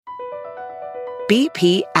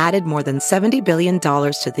BP added more than $70 billion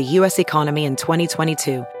to the U.S. economy in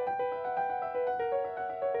 2022.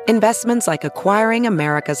 Investments like acquiring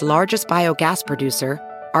America's largest biogas producer,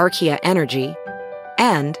 Archaea Energy,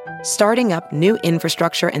 and starting up new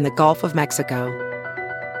infrastructure in the Gulf of Mexico.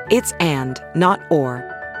 It's and, not or.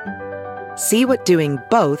 See what doing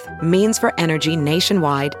both means for energy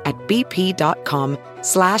nationwide at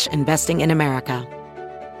bp.com/investing in America.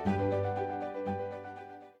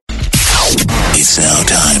 It's now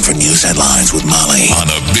time for news headlines with Molly on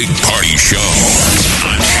the Big Party Show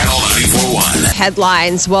on Channel 94.1.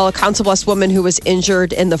 Headlines. Well, a Council Bluffs woman who was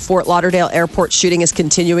injured in the Fort Lauderdale airport shooting is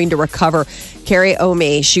continuing to recover. Carrie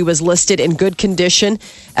Omi, she was listed in good condition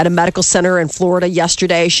at a medical center in Florida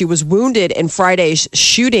yesterday. She was wounded in Friday's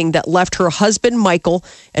shooting that left her husband, Michael,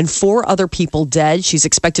 and 4 other people dead. She's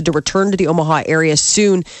expected to return to the Omaha area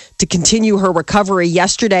soon to continue her recovery.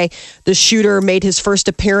 Yesterday, the shooter made his first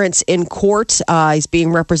appearance in court. He's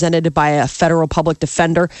being represented by a federal public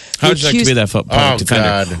defender. How would you like to be that public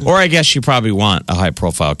defender? God. Or I guess you probably want a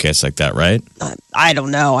high-profile case like that, right? I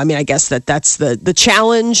don't know. I mean, I guess that's the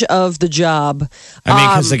challenge of the job. I mean,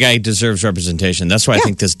 because the guy deserves representation. That's why I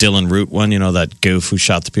think this Dylan Root one, that goof who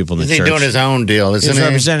shot the people in the He's church. doing his own deal, isn't He's he?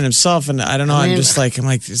 representing himself, and I don't know. I'm just like,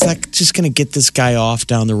 is that just going to get this guy off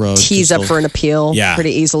down the road? Tease up for an appeal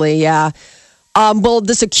pretty easily, yeah. Well,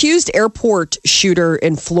 this accused airport shooter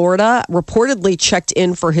in Florida reportedly checked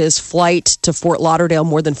in for his flight to Fort Lauderdale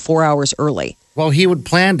more than 4 hours early. Well, he had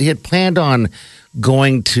planned on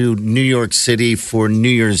going to New York City for New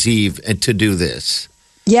Year's Eve and to do this.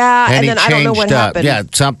 Yeah, and he then I don't know what changed up. happened. Yeah,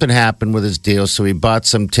 something happened with his deal, so he bought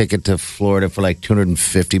some ticket to Florida for like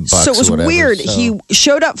 $250. So it was or whatever, weird. so. He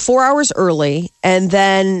showed up 4 hours early, and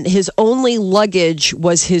then his only luggage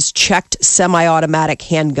was his checked semi-automatic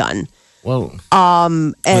handgun. Well,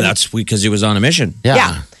 And that's because he was on a mission.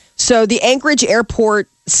 yeah. So the Anchorage airport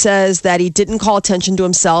says that he didn't call attention to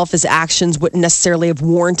himself. His actions wouldn't necessarily have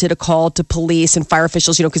warranted a call to police and fire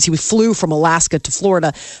officials, because he flew from Alaska to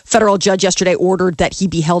Florida. Federal judge yesterday ordered that he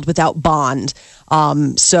be held without bond.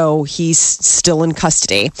 So he's still in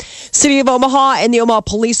custody. City of Omaha and the Omaha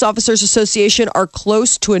Police Officers Association are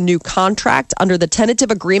close to a new contract. Under the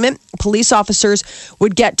tentative agreement, police officers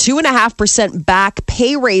would get 2.5% back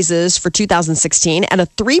pay raises for 2016 and a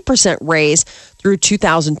 3% raise through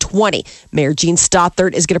 2020. Mayor Gene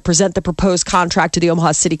Stothert is going to present the proposed contract to the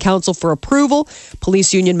Omaha City Council for approval.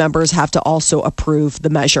 Police union members have to also approve the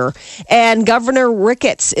measure. And Governor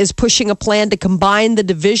Ricketts is pushing a plan to combine the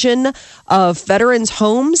Division of Veterans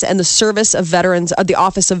Homes and the Service of Veterans, the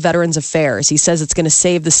Office of Veterans Affairs. He says it's going to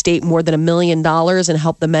save the state more than $1 million and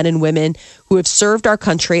help the men and women who have served our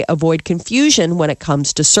country avoid confusion when it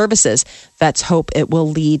comes to services. Vets hope it will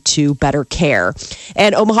lead to better care.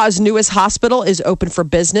 And Omaha's newest hospital is open for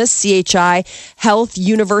business. CHI Health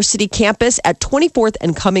University campus at 24th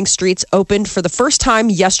and Cumming Streets opened for the first time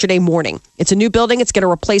yesterday morning. It's a new building. It's going to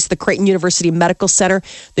replace the Creighton University Medical Center.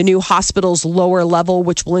 The new hospital's lower level,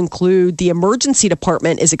 which will include the emergency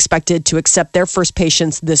department, is expected to accept their first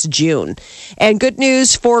patients this June. And good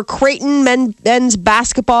news for Creighton men's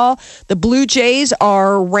basketball. The Blue Jays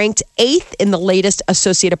are ranked 8th in the latest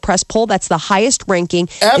Associated Press poll. That's the highest ranking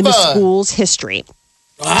in the school's history.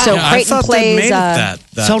 Wow. So I Creighton thought plays. they made it that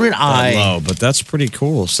so did I. low, but that's pretty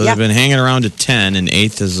cool. So Yeah. they've been hanging around at 10, and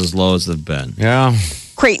 8th is as low as they've been. Yeah.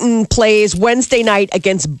 Creighton plays Wednesday night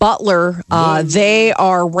against Butler. They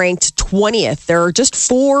are ranked 20th. There are just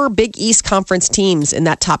 4 Big East Conference teams in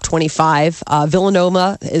that top 25.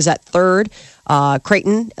 Villanova is at 3rd.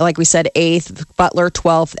 Creighton, like we said, 8th. Butler,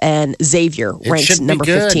 12th. And Xavier It ranks should be number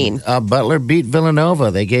good. 15. Butler beat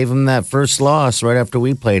Villanova. They gave him that first loss right after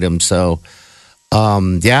we played him. So,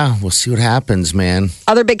 yeah, we'll see what happens, man.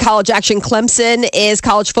 Other big college action. Clemson is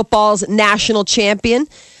college football's national champion.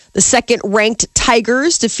 The second-ranked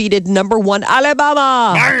Tigers defeated number 1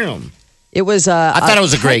 Alabama. Damn. It was I thought it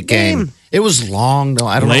was a tight great game. It was long, though.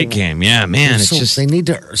 I don't Late know. game, yeah, man. It's So just. they need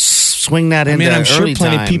to swing that I into mean, I'm sure early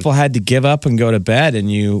plenty time. of people had to give up and go to bed,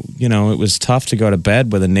 and you know, it was tough to go to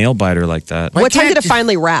bed with a nail biter like that. Why What time can't did it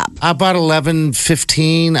finally wrap? About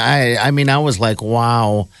 11:15. I mean, I was like,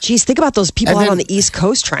 wow. Geez, think about those people And out then- on the East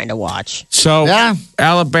Coast trying to watch. So Yeah.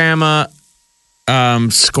 Alabama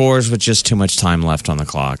scores with just too much time left on the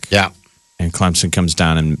clock. Yeah. And Clemson comes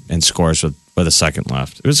down and scores with a second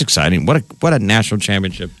left. It was exciting. What a national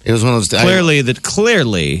championship. It was one of those.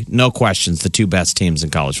 Clearly, no questions, the 2 best teams in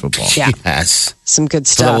college football. Yeah. Yes. Some good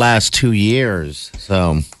For the stuff. last 2 years.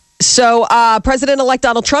 So. So, President-elect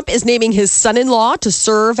Donald Trump is naming his son-in-law to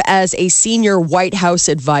serve as a senior White House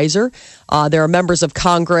advisor. There are members of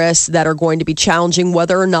Congress that are going to be challenging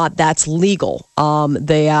whether or not that's legal.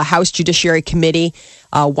 The House Judiciary Committee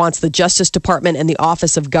wants the Justice Department and the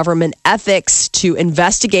Office of Government Ethics to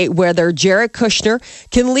investigate whether Jared Kushner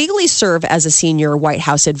can legally serve as a senior White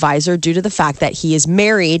House advisor due to the fact that he is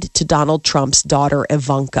married to Donald Trump's daughter,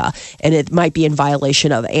 Ivanka. And it might be in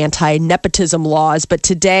violation of anti-nepotism laws. But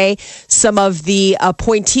today, some of the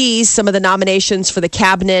appointees, some of the nominations for the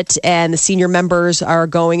cabinet and the senior members are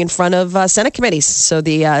going in front of Senate committees. So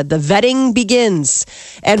the vetting begins.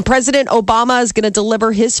 And President Obama is going to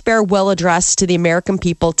deliver his farewell address to the American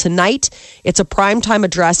people tonight. It's a primetime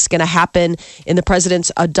address going to happen in the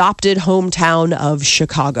president's adopted hometown of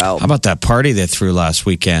Chicago. How about that party they threw last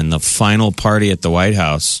weekend? The final party at the White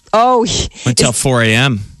House. Oh, went till 4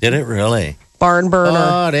 a.m. Did it really? Barn burner.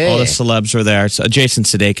 Oh, All the celebs were there. So Jason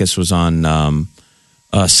Sudeikis was on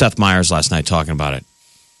Seth Meyers last night talking about it.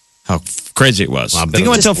 How crazy it was. I think it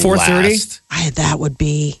went till 4:30. That would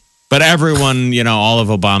be. But everyone, all of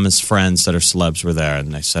Obama's friends that are celebs were there,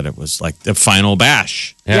 and they said it was like the final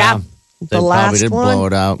bash. Yeah. They The last probably did one. blow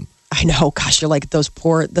it out. I know. Gosh, you're like those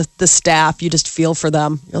poor, the staff. You just feel for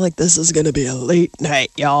them. You're like, this is going to be a late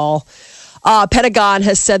night, y'all. Pentagon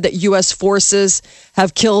has said that U.S. forces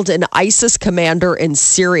have killed an ISIS commander in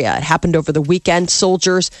Syria. It happened over the weekend.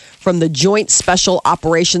 Soldiers from the Joint Special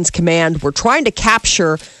Operations Command were trying to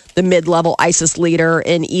capture the mid-level ISIS leader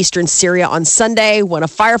in eastern Syria on Sunday when a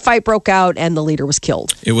firefight broke out and the leader was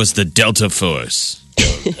killed. It was the Delta Force.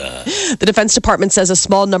 The Defense Department says a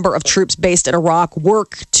small number of troops based in Iraq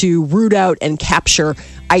work to root out and capture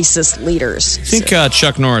ISIS leaders. I think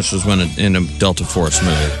Chuck Norris was in a Delta Force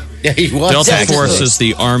movie. Yeah, he was. Delta Force is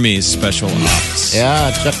the Army's special ops.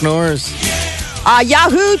 Yeah, Chuck Norris.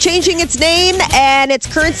 Yahoo changing its name, and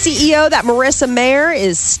its current CEO, that Marissa Mayer,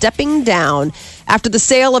 is stepping down. After the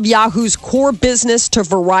sale of Yahoo's core business to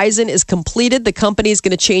Verizon is completed, the company is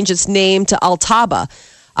going to change its name to Altaba.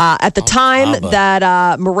 At the time that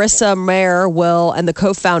Marissa Mayer and the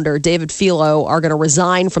co-founder, David Filo, are going to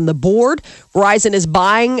resign from the board, Verizon is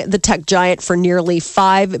buying the tech giant for nearly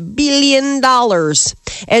 $5 billion.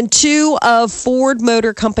 And two of Ford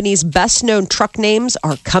Motor Company's best-known truck names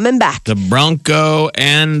are coming back. The Bronco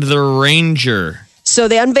and the Ranger. So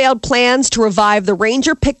they unveiled plans to revive the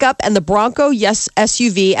Ranger pickup and the Bronco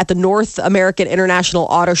SUV at the North American International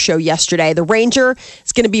Auto Show yesterday. The Ranger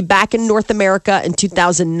is going to be back in North America in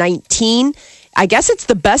 2019. I guess it's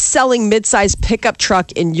the best-selling mid-size pickup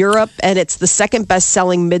truck in Europe, and it's the second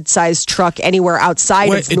best-selling mid-size truck anywhere outside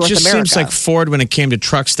of North America. It just seems like Ford, when it came to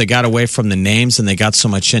trucks, they got away from the names and they got so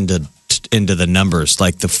much into the numbers,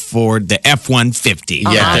 like the Ford, the F-150.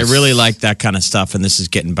 Yeah, they really like that kind of stuff, and this is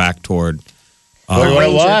getting back toward... what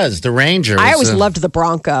it was, the Ranger. I always loved the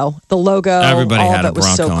Bronco, the logo. Everybody all had of a it was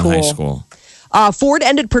Bronco so in cool. high school. Ford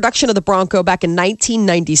ended production of the Bronco back in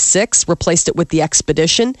 1996, replaced it with the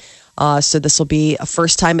Expedition. So this will be a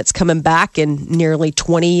first time it's coming back in nearly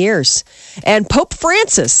 20 years. And Pope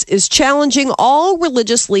Francis is challenging all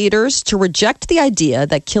religious leaders to reject the idea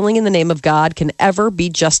that killing in the name of God can ever be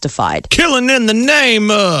justified. Killing in the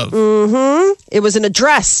name of... It was an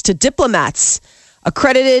address to diplomats.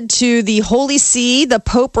 Accredited to the Holy See, the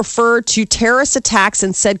Pope referred to terrorist attacks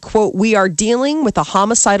and said, quote, "We are dealing with a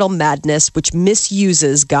homicidal madness which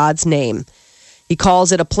misuses God's name." He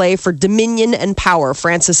calls it a play for dominion and power.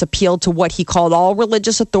 Francis appealed to what he called all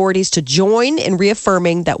religious authorities to join in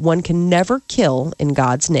reaffirming that one can never kill in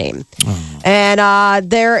God's name. And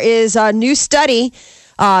there is a new study,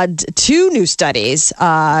 two new studies.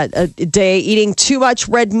 Eating too much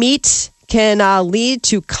red meat can lead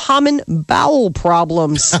to common bowel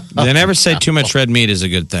problems. They never say too much red meat is a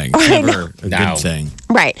good thing. It's never a good thing.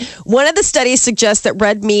 Right. One of the studies suggests that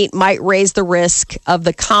red meat might raise the risk of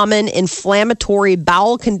the common inflammatory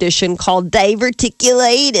bowel condition called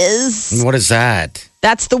diverticulitis. What is that?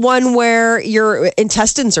 That's the one where your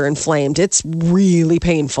intestines are inflamed. It's really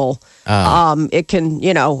painful. It can,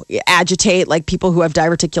 agitate. Like people who have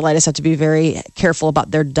diverticulitis have to be very careful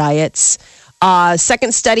about their diets.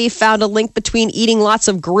 Second study found a link between eating lots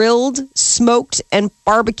of grilled, smoked, and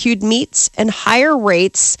barbecued meats and higher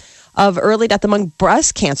rates of early death among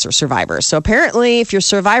breast cancer survivors. So apparently, if you're a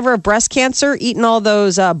survivor of breast cancer, eating all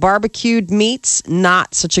those barbecued meats,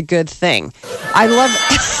 not such a good thing. I love...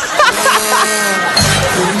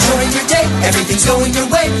 You're enjoying your day, everything's going your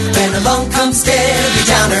way. Then along comes Debbie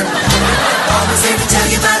Downer. Always there to tell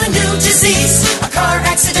you about a new disease, a car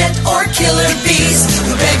accident or killer bees.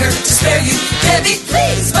 We beg her to spare you, Debbie,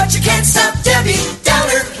 please, but you can't stop Debbie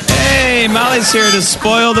Downer. Hey, Molly's here to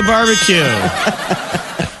spoil the barbecue.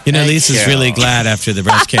 You know, Lisa's really glad after the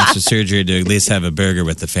breast cancer surgery to at least have a burger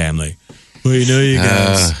with the family. Well, you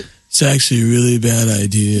guys, it's actually a really bad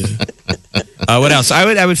idea. What else?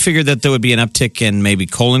 I would figure that there would be an uptick in maybe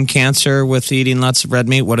colon cancer with eating lots of red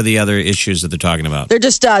meat. What are the other issues that they're talking about? They're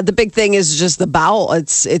just the big thing is just the bowel.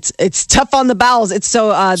 It's tough on the bowels. It's so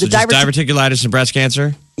the diverticulitis and breast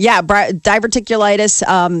cancer. Yeah, diverticulitis.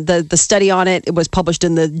 The study on it was published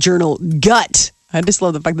in the journal Gut. I just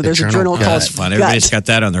love the fact that there's a journal called That's fun. Everybody's got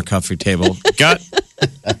that on their coffee table. Gut.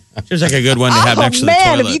 Seems like a good one to have next to the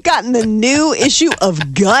man, toilet. have you gotten the new issue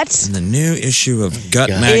of Gut? The new issue of Gut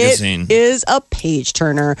magazine. It is a page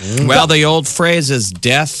turner. Well, the old phrase is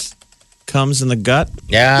death comes in the gut.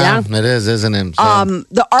 Yeah, it is, isn't it? So.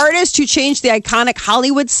 The artist who changed the iconic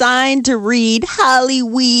Hollywood sign to read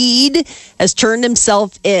Hollyweed has turned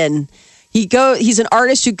himself in. He's an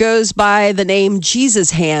artist who goes by the name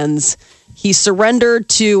Jesus Hands. He surrendered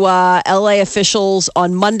to LA officials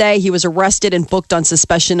on Monday. He was arrested and booked on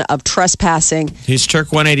suspicion of trespassing. He's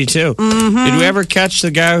Turk 182. Mm-hmm. Did we ever catch the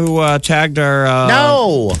guy who tagged our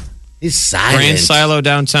No, he's silent. grain silo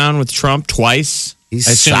downtown with Trump twice? He's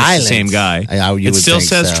I assume silent. it's the same guy. It still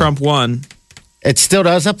says Trump won. It still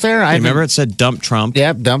does up there. I Remember, it said dump Trump.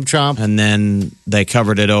 Yep, dump Trump. And then they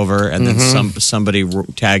covered it over, and then somebody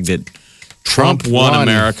tagged it. Trump won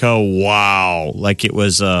America. Wow. Like it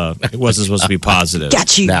wasn't supposed to be positive.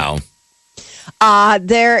 Got you. No.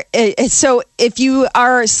 So if you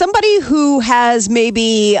are somebody who has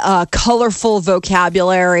maybe a colorful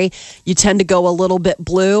vocabulary, you tend to go a little bit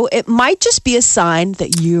blue. It might just be a sign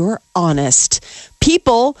that you're honest.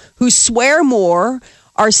 People who swear more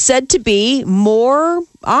are said to be more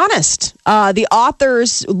honest. The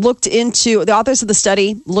authors of the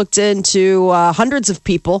study looked into hundreds of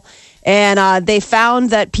people, and they found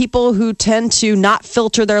that people who tend to not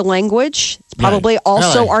filter their language probably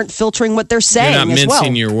also aren't filtering what they're saying. You're not as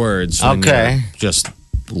mincing well. your words. Okay. You're just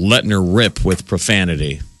letting her rip with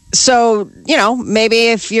profanity. So, maybe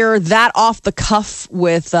if you're that off the cuff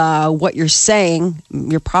with what you're saying,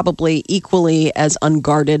 you're probably equally as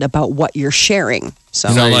unguarded about what you're sharing. So,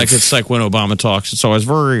 It's like when Obama talks, it's always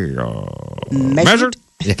very measured.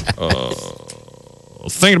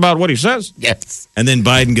 Thinking about what he says. Yes. And then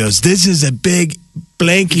Biden goes, this is a big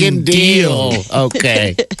blanking deal.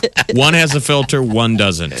 Okay. One has a filter, one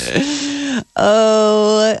doesn't.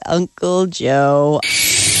 Oh, Uncle Joe.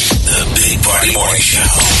 The Big Party Morning Show.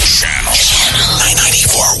 Channel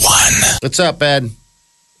 994.1. What's up, Ed?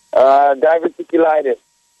 Diverticulitis.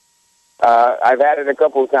 I've had it a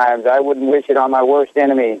couple of times. I wouldn't wish it on my worst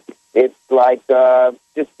enemy. It's like, how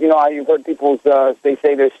you've heard people they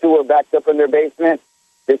say their sewer backed up in their basement.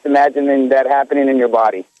 Just imagining that happening in your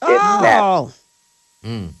body. It's nasty.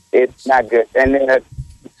 It's not good. And then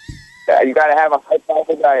you got to have a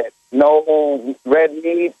high-fiber diet. No red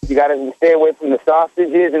meat. You got to stay away from the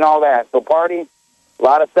sausages and all that. So party, a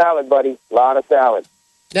lot of salad, buddy. A lot of salad.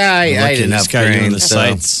 Yeah, I didn't This have guy doing grain, the so.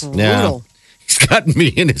 sights. Yeah. Brutal. He's got me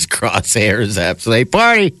in his crosshairs. Absolutely. All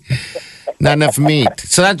party. Not enough meat.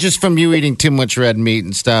 So that's just from you eating too much red meat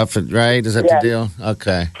and stuff, right? Is that the deal?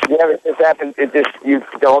 Okay. Yeah, it just happens.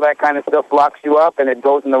 All that kind of stuff locks you up, and it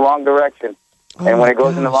goes in the wrong direction. And when it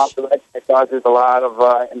goes in the wrong direction, it causes a lot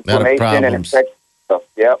of inflammation and infection. So,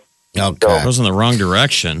 yep. Okay. Goes in the wrong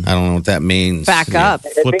direction. I don't know what that means. Back up.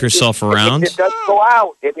 Flip yourself around. It doesn't go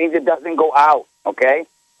out. It means it doesn't go out. Okay,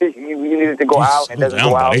 you need it to go out. It doesn't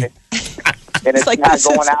go out, buddy. and it's like not this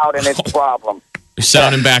going is- out, and it's a problem. You're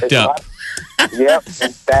sounding backed It's a up. lot- Yep,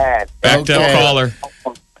 it's bad. Backed up Okay. caller.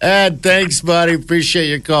 Ed, thanks, buddy. Appreciate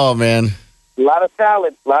your call, man. A lot of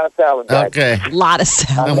salad. Guys. Okay. A lot of I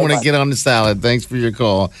salad. want to get on the salad. Thanks for your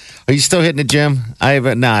call. Are you still hitting the gym? I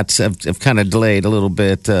have not. I've kind of delayed a little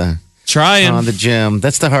bit Trying. on the gym.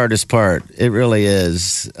 That's the hardest part. It really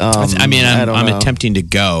is. I'm don't know. attempting to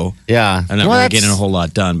go. Yeah. I'm not Well, really that's- getting a whole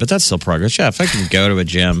lot done, but that's still progress. Yeah, if I can go to a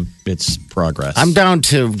gym, it's progress. I'm down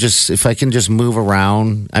to if I can just move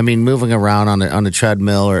around. I mean, moving around on the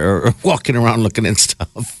treadmill or walking around looking at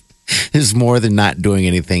stuff is more than not doing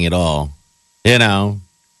anything at all.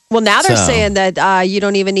 Well, now they're So- saying that you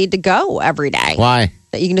don't even need to go every day. Why?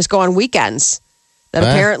 That you can just go on weekends. That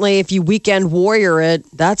What? apparently, if you weekend warrior it,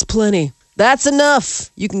 that's plenty. That's enough.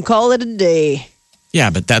 You can call it a day. Yeah,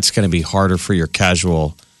 but that's going to be harder for your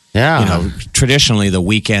casual. Yeah. Traditionally the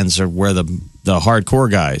weekends are where the the hardcore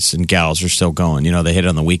guys and gals are still going. You know, they hit it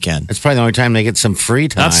on the weekend. It's probably the only time they get some free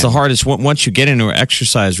time. That's the hardest. Once you get into an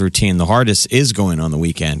exercise routine, the hardest is going on the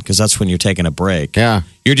weekend because that's when you're taking a break. Yeah.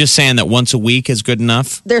 You're just saying that once a week is good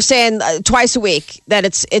enough? They're saying twice a week that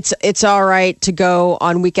it's all right to go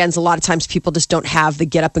on weekends. A lot of times people just don't have the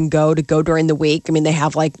get up and go to go during the week. I mean, they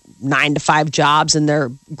have like 9 to 5 jobs and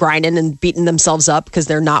they're grinding and beating themselves up because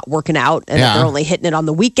they're not working out and they're only hitting it on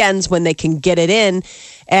the weekends when they can get it in.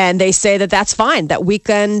 And they say that that's fine. That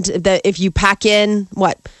weekend, that if you pack in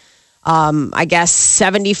I guess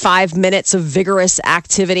 75 minutes of vigorous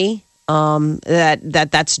activity,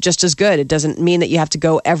 that's just as good. It doesn't mean that you have to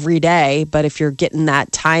go every day, but if you're getting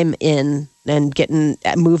that time in and getting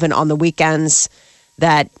moving on the weekends,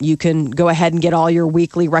 that you can go ahead and get all your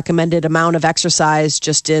weekly recommended amount of exercise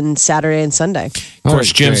just in Saturday and Sunday. Of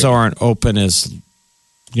course, gyms aren't open as,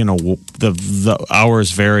 you know, the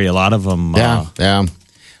hours vary. A lot of them. Yeah.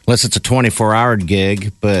 Unless it's a 24-hour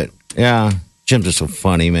gig, but yeah, gyms are so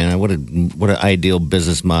funny, man. What an ideal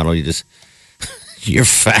business model. You're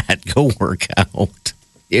fat, go work out,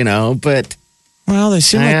 you know, but. Well, they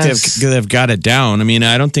seem like they've got it down. I mean,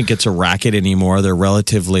 I don't think it's a racket anymore. They're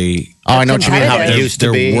relatively. Oh, I know what you mean. How they used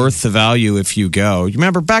to be. They're worth the value if you go. You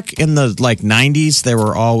remember back in the 90s, they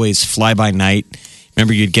were always fly by night.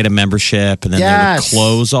 Remember, you'd get a membership and then they would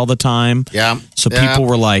close all the time. Yeah. So people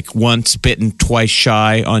were like once bitten, twice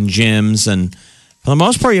shy on gyms. And for the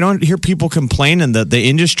most part, you don't hear people complaining that the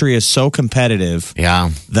industry is so competitive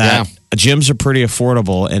that gyms are pretty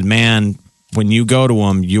affordable. And man, when you go to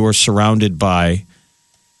them, you are surrounded by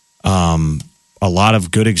a lot of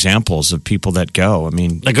good examples of people that go. I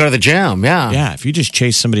mean, they go to the gym, yeah. If you just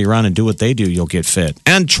chase somebody around and do what they do, you'll get fit.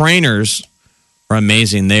 And trainers are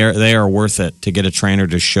amazing. They are worth it to get a trainer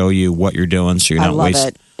to show you what you're doing, so you're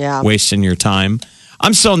not wasting your time.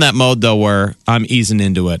 I'm still in that mode though, where I'm easing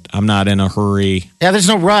into it. I'm not in a hurry. Yeah, there's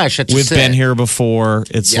no rush. We've been here before.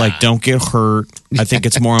 It's like, don't get hurt. I think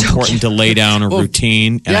it's more important to lay down a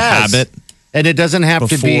routine and a habit. And it doesn't have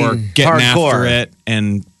to be getting hardcore. after it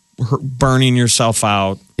and burning yourself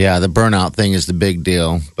out. Yeah, the burnout thing is the big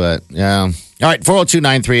deal. But yeah. All right,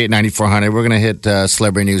 402-938-9400. We're going to hit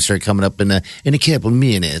celebrity news here coming up in a couple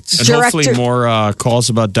minutes. And hopefully more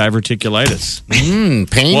calls about diverticulitis.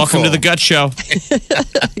 Painful. Welcome to the Gut Show.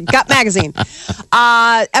 Gut Magazine.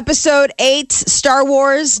 Episode 8, Star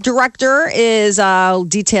Wars director is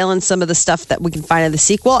detailing some of the stuff that we can find in the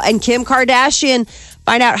sequel. And Kim Kardashian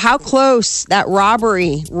find out how close that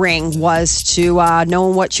robbery ring was to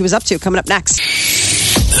knowing what she was up to. Coming up next.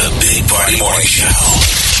 The Big Party Morning Show.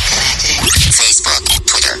 Facebook,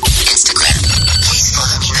 Twitter, Instagram. Please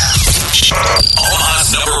follow me now.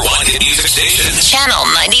 Omaha's #1 hit music station. Channel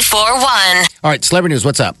 94.1. All right, celebrity news.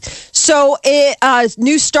 What's up? So,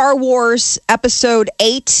 new Star Wars Episode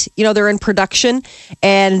 8, they're in production,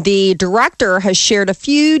 and the director has shared a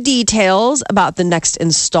few details about the next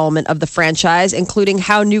installment of the franchise, including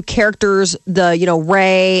how new characters,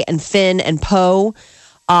 Rey and Finn and Poe.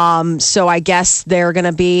 So I guess they're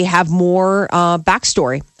going to have more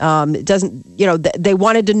backstory. It doesn't, they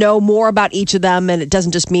wanted to know more about each of them, and it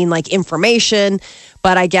doesn't just mean like information,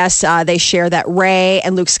 but I guess they share that Rey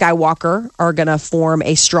and Luke Skywalker are going to form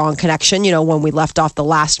a strong connection. When we left off the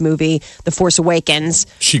last movie, The Force Awakens.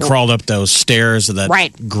 She crawled up those stairs of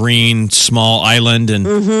that green small island, and,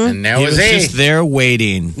 and there was he. Just there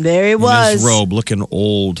waiting. There he was. In his robe, looking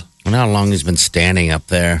old. And how long he's been standing up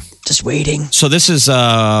there. Just waiting. So this is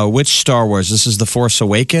which Star Wars? This is The Force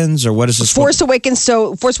Awakens, or what is this? Force Awakens.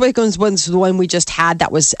 So Force Awakens was the one we just had.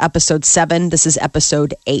 That was Episode 7. This is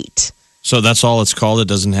Episode 8. So that's all it's called? It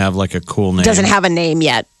doesn't have like a cool name? It doesn't have a name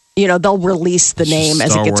yet. They'll release the name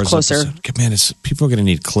as it gets closer. Man, people are going to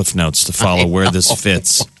need cliff notes to follow where this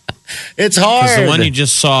fits. It's hard. Because the one you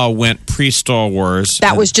just saw went pre-Star Wars.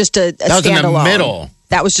 That was just a that was standalone. In the middle.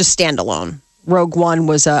 That was just standalone. Rogue One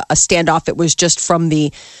was a standoff. It was just from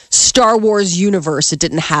the Star Wars universe. It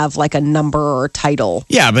didn't have like a number or a title.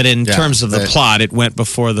 Yeah, but in terms of the plot, it went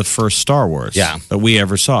before the first Star Wars that we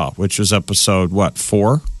ever saw, which was episode,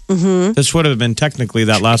 4? Mm-hmm. This would have been technically,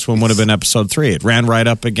 that last one would have been episode 3. It ran right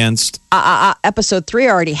up against... Episode 3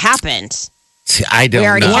 already happened. See, I don't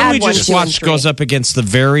know. The one we just watched goes up against the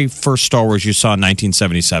very first Star Wars you saw in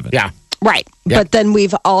 1977. Yeah. Right. Yep. But then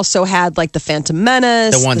we've also had like the Phantom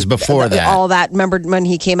Menace. The ones before that. All that. Remember when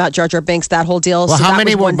he came out, Jar Jar Binks, that whole deal? Well, so how that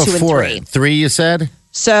many was were 1, 2, before and 3. it? 3, you said?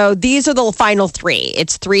 So these are the final 3.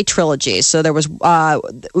 It's 3 trilogies. So there was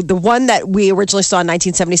the one that we originally saw in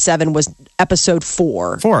 1977 was episode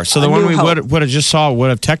 4. 4. So the one we would have just saw would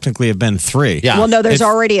have technically have been 3. Yeah. Well, no, there's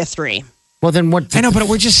already a 3. Well, then what? I know, but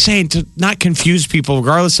we're just saying to not confuse people,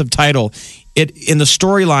 regardless of title. in the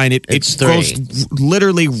storyline, it goes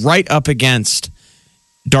literally right up against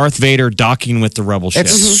Darth Vader docking with the rebel ship.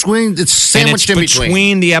 It's sandwiched in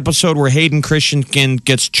between the episode where Hayden Christensen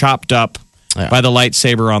gets chopped up by the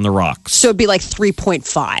lightsaber on the rocks. So it'd be like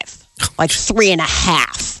 3.5, like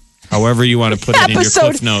 3.5. However you want to put it in your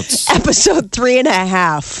Cliff Notes. Episode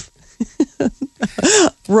 3.5.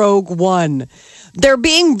 Rogue One. They're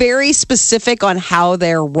being very specific on how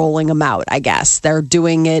they're rolling them out, I guess. They're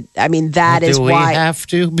doing it. I mean, that is why. Do we have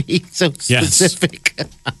to be so specific? Yes.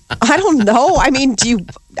 I don't know. I mean,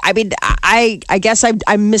 I guess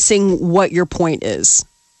I'm missing what your point is.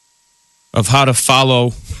 Of how to follow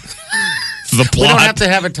the plot. We don't have to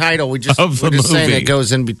have a title. We're just saying it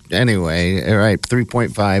goes in. Anyway, all right,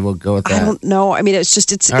 3.5. We'll go with that. I don't know. I mean, it's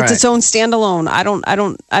its own standalone. I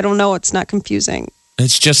don't know. It's not confusing.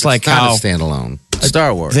 It's just like not how a standalone.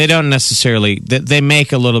 Star Wars. They don't necessarily. They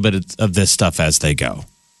make a little bit of this stuff as they go.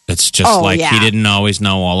 It's just he didn't always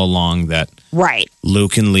know all along that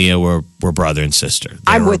Luke and Leia were brother and sister.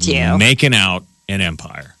 I'm with you. Making out in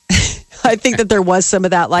Empire. I think that there was some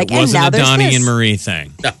of that. Like, it wasn't and now a Donnie this. and Marie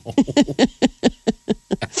thing. No.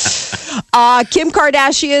 Kim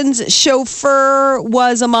Kardashian's chauffeur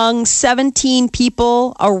was among 17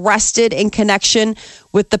 people arrested in connection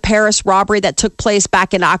with the Paris robbery that took place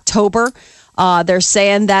back in October. They're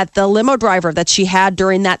saying that the limo driver that she had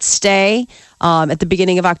during that stay at the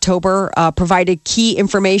beginning of October provided key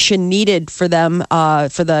information needed for them,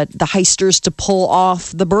 for the heisters to pull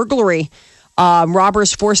off the burglary.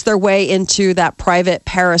 Robbers forced their way into that private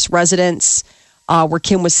Paris residence where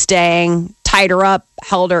Kim was staying, tied her up,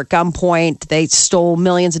 held her at gunpoint. They stole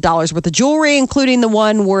millions of dollars worth of jewelry, including the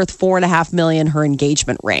one worth $4.5 million, her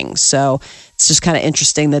engagement ring. So it's just kind of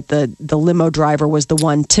interesting that the limo driver was the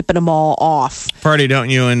one tipping them all off. Party,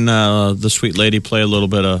 don't you and the sweet lady play a little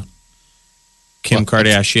bit of Kim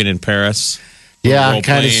Kardashian in Paris? Yeah,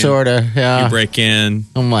 kind of, sort of. Yeah, you break in.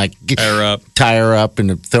 I'm like, tie her up,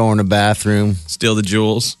 and throw her in the bathroom, steal the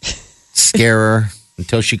jewels, scare her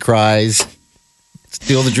until she cries,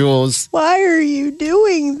 steal the jewels. Why are you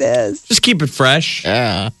doing this? Just keep it fresh.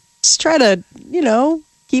 Yeah, just try to,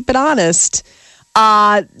 keep it honest.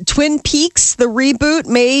 Twin Peaks, the reboot,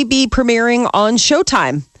 may be premiering on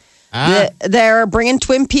Showtime. They're bringing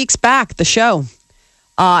Twin Peaks back, the show.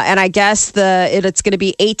 And I guess it's going to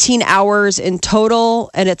be 18 hours in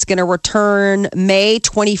total, and it's going to return May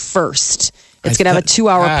 21st. It's going to have a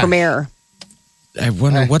 2-hour premiere. I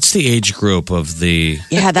wonder, what's the age group of the...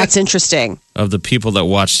 Yeah, that's interesting. Of the people that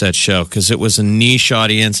watched that show, because it was a niche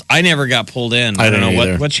audience. I never got pulled in. I don't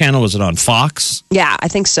know. What channel was it on? Fox? Yeah, I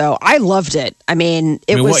think so. I loved it. I mean,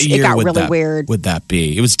 it got really weird. Would that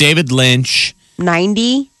be? It was David Lynch.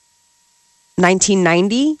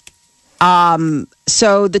 1990.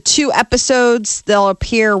 So the 2 episodes, they'll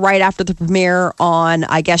appear right after the premiere on,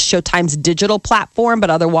 I guess, Showtime's digital platform, but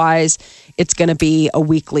otherwise it's going to be a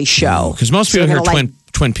weekly show. Because most people hear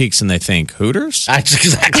Twin Peaks and they think Hooters. That's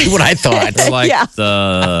exactly what I thought. They're like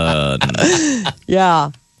the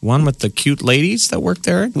one with the cute ladies that work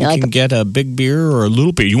there. You can get a big beer or a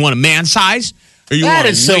little beer. You want a man size? Or you want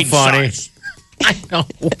is so funny. Size? I know.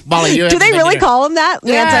 Molly, do they really call them that?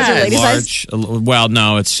 Man size or lady size? Well,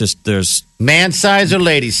 no, it's just there's... Man size or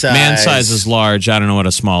lady size? Man size is large. I don't know what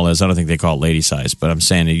a small is. I don't think they call it lady size, but I'm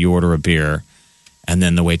saying that you order a beer and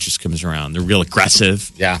then the waitress comes around. They're real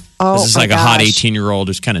aggressive. Yeah. Oh, this is like a hot 18-year-old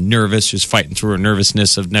who's kind of nervous, who's fighting through her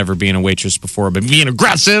nervousness of never being a waitress before, but being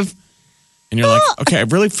aggressive. And you're like, okay, I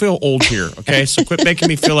really feel old here, okay? So quit making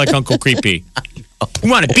me feel like Uncle Creepy. You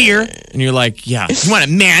want a beer? And you're like, yeah. You want a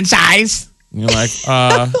man size? And you're like,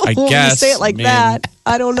 I guess. You say it like that.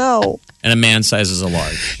 I don't know. And a man size is a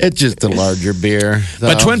large. It's just a larger beer. So.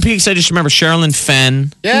 But Twin Peaks, I just remember Sherilyn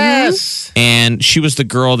Fenn. Yes. And she was the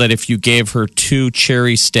girl that if you gave her 2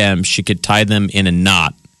 cherry stems, she could tie them in a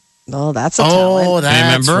knot. Oh, that's a talent. Oh,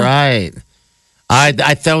 that's right. I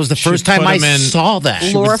that was the first time I saw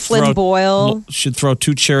that. Laura Flynn Boyle. She'd throw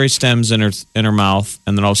 2 cherry stems in her mouth,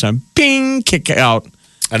 and then all of a sudden, bing, kick out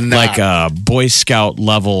like a Boy Scout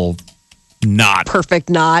level knot.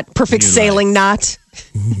 Perfect knot. Perfect sailing knot.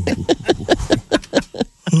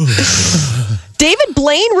 David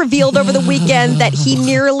Blaine revealed over the weekend that he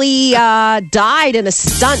nearly died in a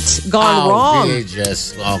stunt gone wrong.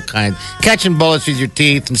 Just all kinds. Catching bullets with your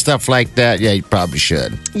teeth and stuff like that. Yeah, you probably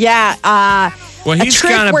should. Yeah. Well, he's a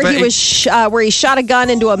trick where he shot a gun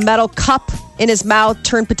into a metal cup in his mouth,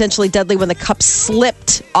 turned potentially deadly when the cup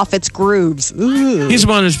slipped off its grooves. Ooh. He's the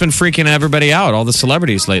one who's been freaking everybody out, all the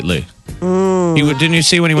celebrities lately. Didn't you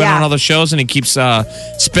see when he went on all the shows and he keeps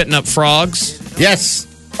spitting up frogs? Yes.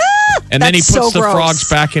 And then he puts the frogs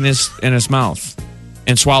back in his mouth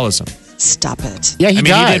and swallows them. Stop it. Yeah, he I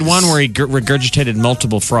mean, does. he did one where he regurgitated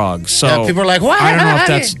multiple frogs. So Yeah, people are like, "What?" I don't know if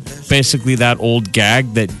that's basically that old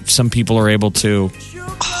gag that some people are able to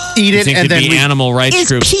eat it think and it'd then be animal rights Is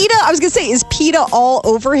groups. PETA, I was going to say, is PETA all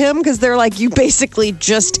over him? Because they're like, you basically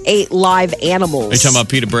just ate live animals. Are you talking about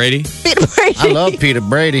Peter Brady? PETA Brady. I love Peter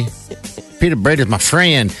Brady. Peter Brady's my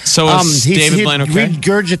friend. So is David he Blaine okay?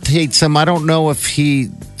 regurgitates them. I don't know if he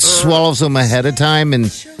swallows them ahead of time, and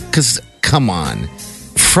because come on,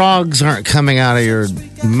 frogs aren't coming out of your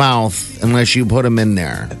mouth unless you put them in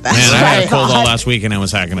there. Man, I had a right. cold all last week and I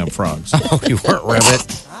was hacking up frogs. Oh, you weren't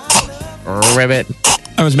ribbit.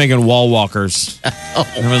 I was making wall walkers.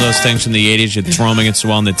 Remember those things from the 80s? You'd throw them against the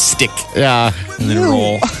wall and they'd stick Yeah. and then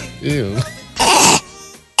roll. Ew.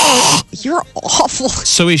 You're awful.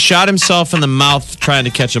 So he shot himself in the mouth trying to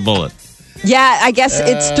catch a bullet. Yeah, I guess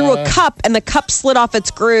it's through a cup, and the cup slid off its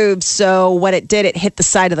groove. So what it did, it hit the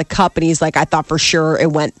side of the cup, and he's like, I thought for sure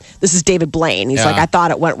it went. This is David Blaine. He's like, I thought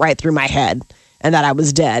it went right through my head, and that I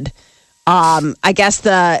was dead. I guess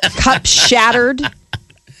the cup shattered,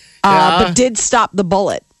 but did stop the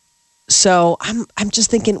bullet. So I'm just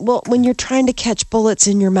thinking, well, when you're trying to catch bullets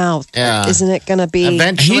in your mouth, isn't it going to be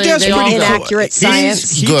Eventually, He does they pretty all go. inaccurate science?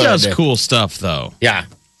 He Good. does cool stuff, though. Yeah.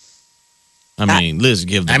 I mean, Liz,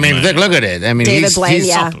 give the I mean, man. look at it. I mean, David Blaine,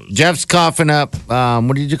 yeah. Jeff's coughing up.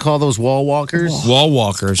 What did you call those wall walkers? Wall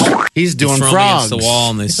walkers. He's doing Throw 'em frogs. against the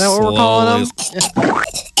wall and they Is that what we're calling them?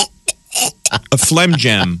 A phlegm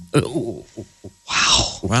gem. Wow.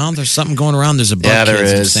 Well, there's something going around. There's a bug Yeah, there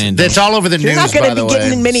kids is. saying It's all over the You're news, not going by to the be way.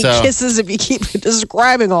 getting many So- kisses if you keep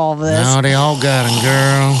describing all of this. No, they all got them,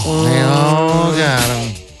 girl. They all got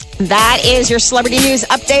them. That is your celebrity news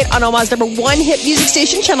update on Omaha's #1 hit music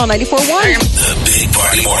station, Channel 94.1. The Big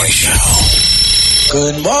Party Morning Show.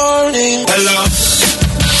 Good morning. Hello.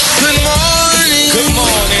 Good morning.